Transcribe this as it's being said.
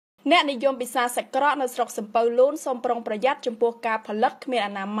អ្នកនិយមពិសាសាច់ក្រកនៅស្រុកសំពៅលូនសូមប្រុងប្រយ័ត្នចំពោះការផលិតគ្មានអ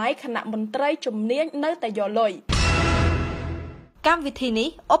នាម័យគណៈមន្ត្រីជំនាញនៅតែយកលុយកម្មវិធីនេះ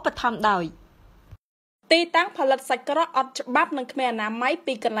ឧបត្ថម្ភដោយទីតាំងផលិតសាច់ក្រកអត់ច្បាប់និងគ្មានអនាម័យ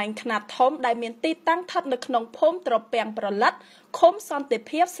ពីកន្លែងខ្នាតធំដែលមានទីតាំងស្ថិតនៅក្នុងភូមិត្រពាំងប្រឡិតឃុំសន្តិ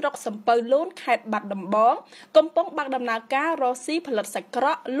ភាពស្រុកសំពៅលូនខេត្តបាត់ដំបងកំពុងបើកដំណើរការរកស៊ីផលិតសាច់ក្រ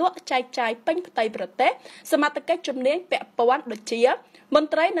កលក់ចែកចាយពេញផ្ទៃប្រទេសសមត្ថកិច្ចជំនាញពាក់ព័ន្ធដូចជាមន្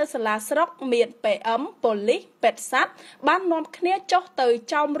ត្រីនៅសាលាស្រុកមាន PM ប៉ូលីសពេទ្យសត្វបាននាំគ្នាចុះទៅ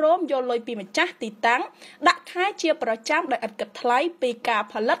ចោមរោមយកលុយពីម្ចាស់ទីតាំងដាក់ខែជាប្រចាំដោយឥតគិតថ្លៃពីការ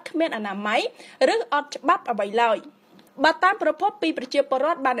ផលិតគ្មានអនាម័យឬអត់ច្បាប់អ្វីឡើយបើតាមប្រភពពីប្រជាពលរ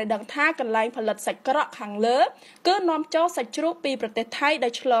ដ្ឋបានដឹងថាកន្លែងផលិតសាច់ក្រកខាងលើគឺនាំចូលសាច់ជ្រូកពីប្រទេសថៃដោ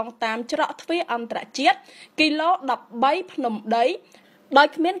យឆ្លងតាមច្រកទ្វារអន្តរជាតិគីឡូ13ភ្នំដីដោយ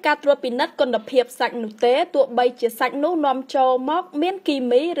គ្មានការត្រួតពិនិត្យគុណភាពសាច់នោះទេទោះបីជាសាច់នោះនាំចូលមកមានគី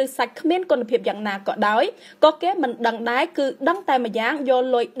មីឬសាច់គ្មានគុណភាពយ៉ាងណាក៏ដោយក៏គេមិនដឹងដែរគឺដឹងតែម្យ៉ាងយក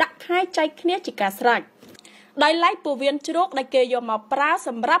លុយដាក់ខែចែកគ្នាជាការស្រេចដោយឡែកពោះវៀនជ្រូកដែលគេយកមកប្រើស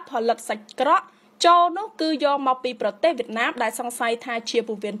ម្រាប់ផលិតសាច់ក្រកចូលនោះគឺយកមកពីប្រទេសវៀតណាមដែលសង្ស័យថាជា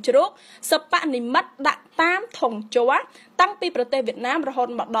ពោះវៀនជ្រូកសិប្បនិមិត្តដាក់តាមធុងជ័រតាំងពីប្រទេសវៀតណាមរហូត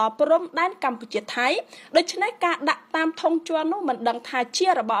មកដល់ព្រំដែនកម្ពុជាថៃដូច្នេះការដាក់តាមធុងជ័រនោះមិនដឹងថាជា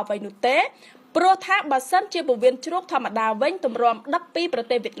របស់អ្វីនោះទេព្រោះថាបើសិនជាពោះវៀនជ្រូកធម្មតាវិញទម្រាំដឹកពីប្រ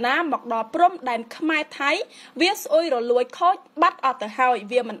ទេសវៀតណាមមកដល់ព្រំដែនខ្មែរថៃវាស្អុយរលួយខូចបាត់អត់ទៅហើយ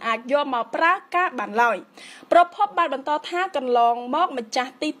វាមិនអាចយកមកប្រើការបានឡើយប្រភពបានបន្តថាកន្លងមកម្ចា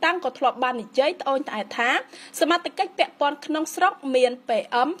ស់ទីតាំងក៏ធ្លាប់បាននិយាយត្អូញត្អែថាសមត្ថកិច្ចពាក់ព័ន្ធក្នុងស្រុកមាន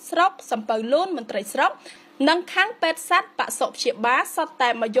PM ស្រុកសំពៅលូនមន្ត្រីស្រុកនិងខាងពេទ្យសត្វបសុព្យាបាលសុទ្ធតែ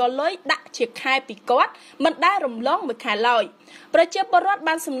មកយកលុយដាក់ជាខែពីគាត់មិនដែលរំលងមួយខែឡើយប្រជាពលរដ្ឋ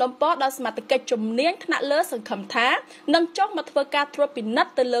បានសំណូមពរដល់សមត្ថកិច្ចជំនាញថ្នាក់លើសង្ឃឹមថានឹងចុះមកធ្វើការត្រួតពិនិត្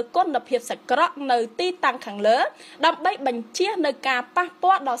យទៅលើគុណភាពសាច់ក្រកនៅទីតាំងខាងលើដើម្បីបញ្ជៀសនៅការប៉ះ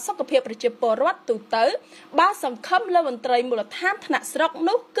ពាល់ដល់សុខភាពប្រជាពលរដ្ឋទូទៅបើសង្ឃឹមលើមន្ត្រីមូលដ្ឋានថ្នាក់ស្រុក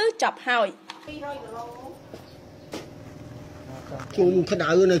នោះគឺចប់ហើយជុំក្តៅ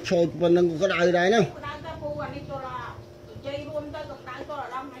នៅឆោតប៉ុណ្ណឹងក៏ក្តៅដែរណាអានេះចូលនិយាយរួមទៅកម្ដៅចូលអា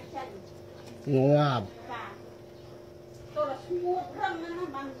រម្មណ៍មិនចេញងាប់ចាចូលស្ងួតរឹងណាស់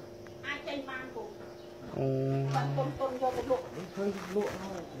បានអាចចេញបានពូបានតុនយកទៅលក់ឃើញលក់ហើ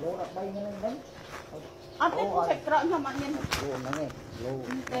យលោ13ហ្នឹងអត់ទេសាច់ក្រកខ្ញុំអត់មានលក់ហ្នឹងឯងលោ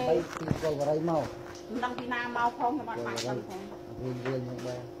13ពីកុលបរិយមកមិនដឹងពីណាមកផងខ្ញុំអត់បាច់ដឹងផងរៀនហ្នឹង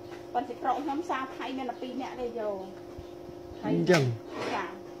ដែរប៉ុន្តែក្រកខ្ញុំសាថៃមានតែ2នាក់ទេយកអញ្ចឹងចា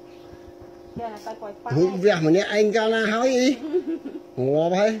ចាតែគាត់ប៉ាហូបវះម្នាក់ឯងកាលណាហើយងា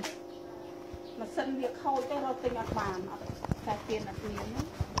ប់ហើយម៉ាស៊ីនវាខូចទៅរកទិញអត់បានអត់តែtiềnអត់មានណា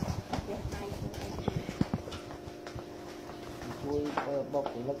វាណៃជួយបុក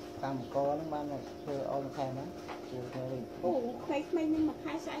ពលិកកម្មករហ្នឹងបានធ្វើអស់មួយខែណាជួយធ្វើវិញអូក្មេងៗនេះមួយ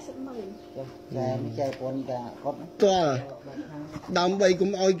ខែ40ម៉ឺនចាតែមិនចែកប៉ុនតាគាត់តើដើម្បី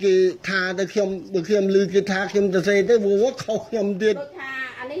កុំឲ្យគេថាទៅខ្ញុំបើខ្ញុំលឺគេថាខ្ញុំទៅសេទៅព្រោះខុសខ្ញុំទៀតដូចថា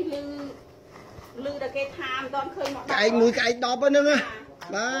អានេះលឺតែគេថាមិនទាន់ឃើញមកដល់ឯងមួយក្អែក10ហ្នឹងណា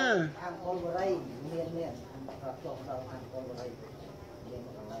បាទខាងកុលបរិយមានចុះដល់ខាងកុលបរិយមានម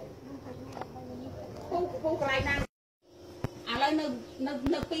កកន្លែងពូកន្លែងណាឥឡូវ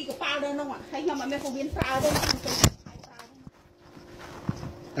នៅពីកប៉ាល់នៅនោះហើយខ្ញុំអត់មានពូវៀនប្រើទេ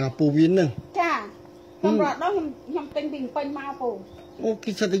អាពូវៀនហ្នឹងចាខ្ញុំរត់ដល់ខ្ញុំទិញពីពេញមកពូអូ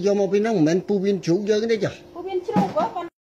គេសិតទៅយកមកពីហ្នឹងមិនមែនពូវៀនជ្រូកយើងទេចាពូវៀនជ្រូកគាត់